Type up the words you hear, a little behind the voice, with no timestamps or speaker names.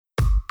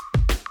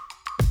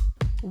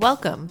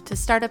Welcome to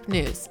Startup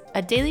News,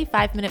 a daily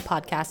 5-minute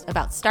podcast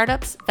about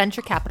startups,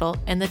 venture capital,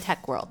 and the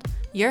tech world.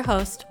 Your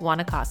host, Juan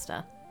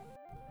Acosta.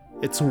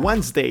 It's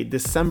Wednesday,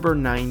 December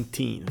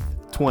 19th,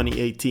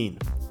 2018.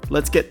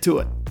 Let's get to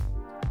it.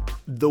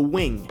 The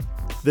Wing,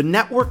 the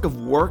network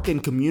of work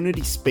and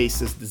community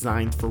spaces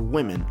designed for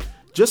women,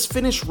 just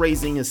finished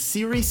raising a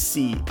Series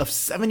C of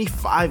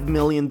 $75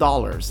 million,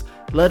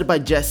 led by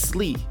Jess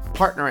Lee,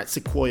 partner at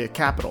Sequoia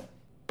Capital.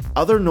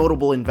 Other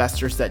notable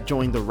investors that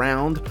joined the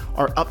round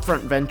are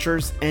Upfront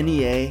Ventures,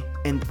 NEA,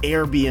 and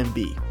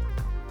Airbnb.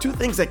 Two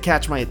things that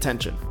catch my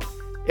attention.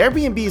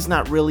 Airbnb is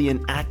not really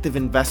an active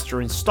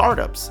investor in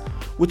startups,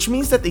 which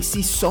means that they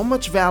see so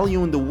much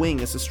value in The Wing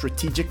as a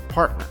strategic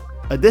partner.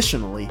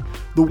 Additionally,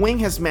 The Wing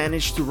has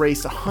managed to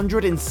raise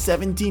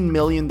 $117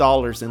 million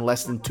in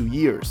less than 2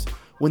 years,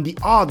 when the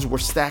odds were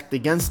stacked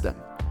against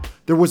them.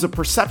 There was a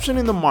perception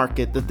in the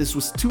market that this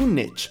was too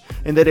niche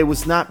and that it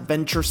was not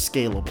venture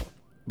scalable.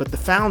 But the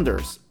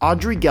founders,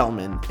 Audrey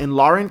Gelman and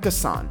Lauren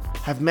Kassan,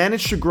 have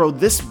managed to grow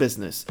this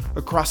business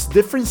across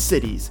different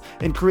cities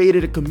and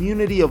created a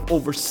community of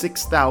over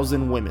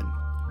 6,000 women.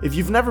 If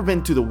you've never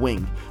been to The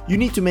Wing, you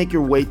need to make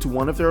your way to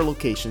one of their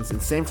locations in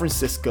San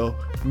Francisco,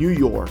 New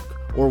York,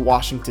 or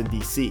Washington,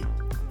 D.C.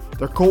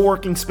 Their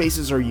co-working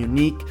spaces are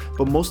unique,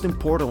 but most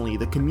importantly,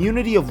 the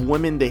community of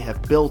women they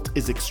have built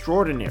is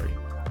extraordinary.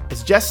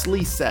 As Jess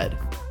Lee said,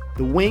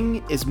 The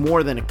Wing is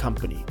more than a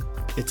company,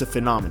 it's a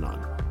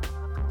phenomenon.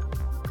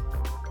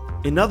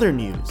 In other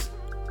news,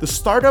 the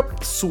startup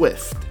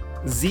Zwift,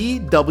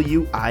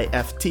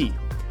 ZWIFT,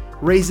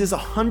 raises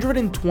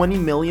 $120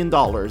 million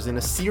in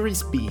a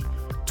Series B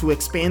to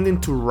expand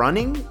into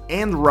running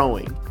and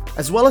rowing,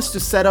 as well as to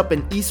set up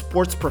an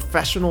esports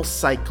professional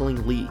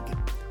cycling league.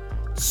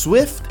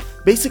 Zwift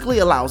basically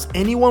allows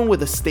anyone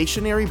with a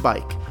stationary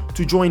bike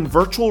to join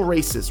virtual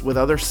races with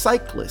other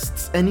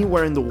cyclists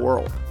anywhere in the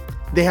world.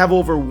 They have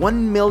over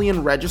 1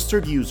 million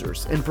registered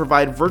users and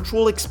provide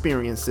virtual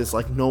experiences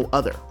like no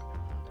other.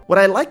 What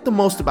I like the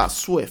most about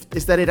Zwift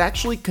is that it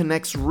actually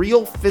connects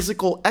real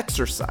physical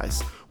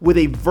exercise with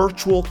a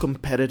virtual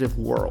competitive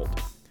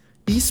world.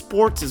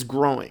 Esports is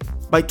growing.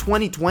 By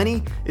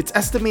 2020, it's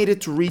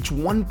estimated to reach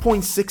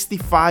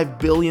 $1.65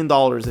 billion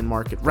in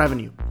market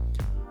revenue.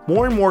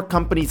 More and more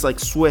companies like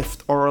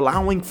Zwift are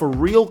allowing for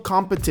real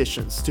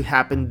competitions to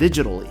happen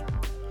digitally,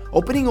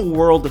 opening a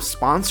world of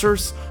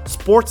sponsors,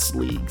 sports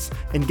leagues,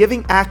 and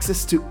giving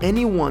access to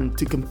anyone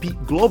to compete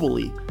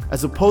globally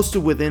as opposed to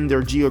within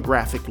their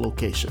geographic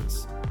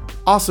locations.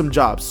 Awesome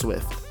job,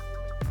 Zwift.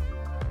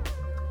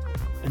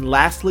 And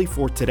lastly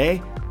for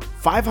today,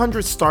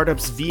 500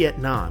 Startups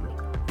Vietnam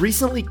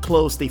recently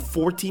closed a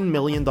 $14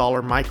 million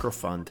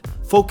microfund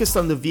focused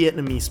on the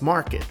Vietnamese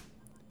market.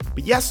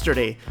 But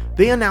yesterday,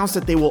 they announced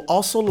that they will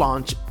also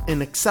launch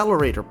an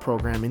accelerator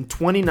program in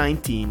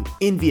 2019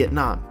 in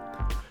Vietnam.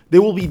 They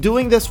will be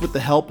doing this with the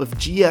help of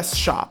GS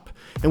Shop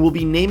and will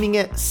be naming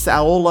it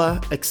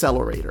Saola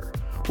Accelerator,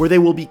 where they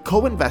will be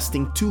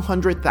co-investing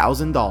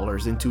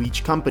 $200,000 into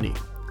each company.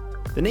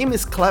 The name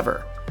is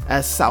clever,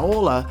 as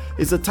Saola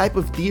is a type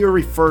of deer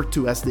referred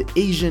to as the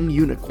Asian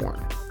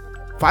unicorn.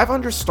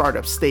 500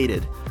 Startups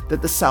stated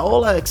that the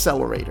Saola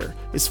Accelerator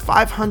is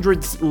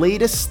 500's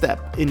latest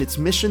step in its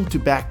mission to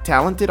back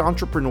talented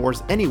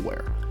entrepreneurs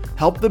anywhere,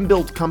 help them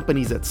build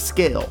companies at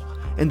scale,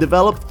 and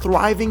develop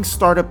thriving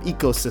startup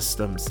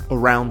ecosystems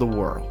around the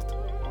world.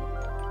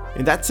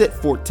 And that's it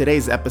for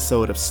today's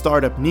episode of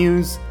Startup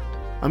News.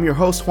 I'm your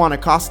host, Juan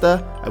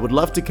Acosta. I would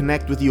love to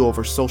connect with you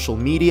over social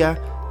media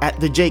at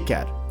the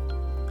JCat.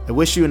 I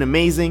wish you an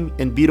amazing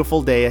and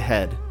beautiful day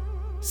ahead.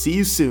 See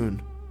you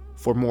soon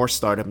for more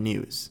startup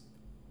news.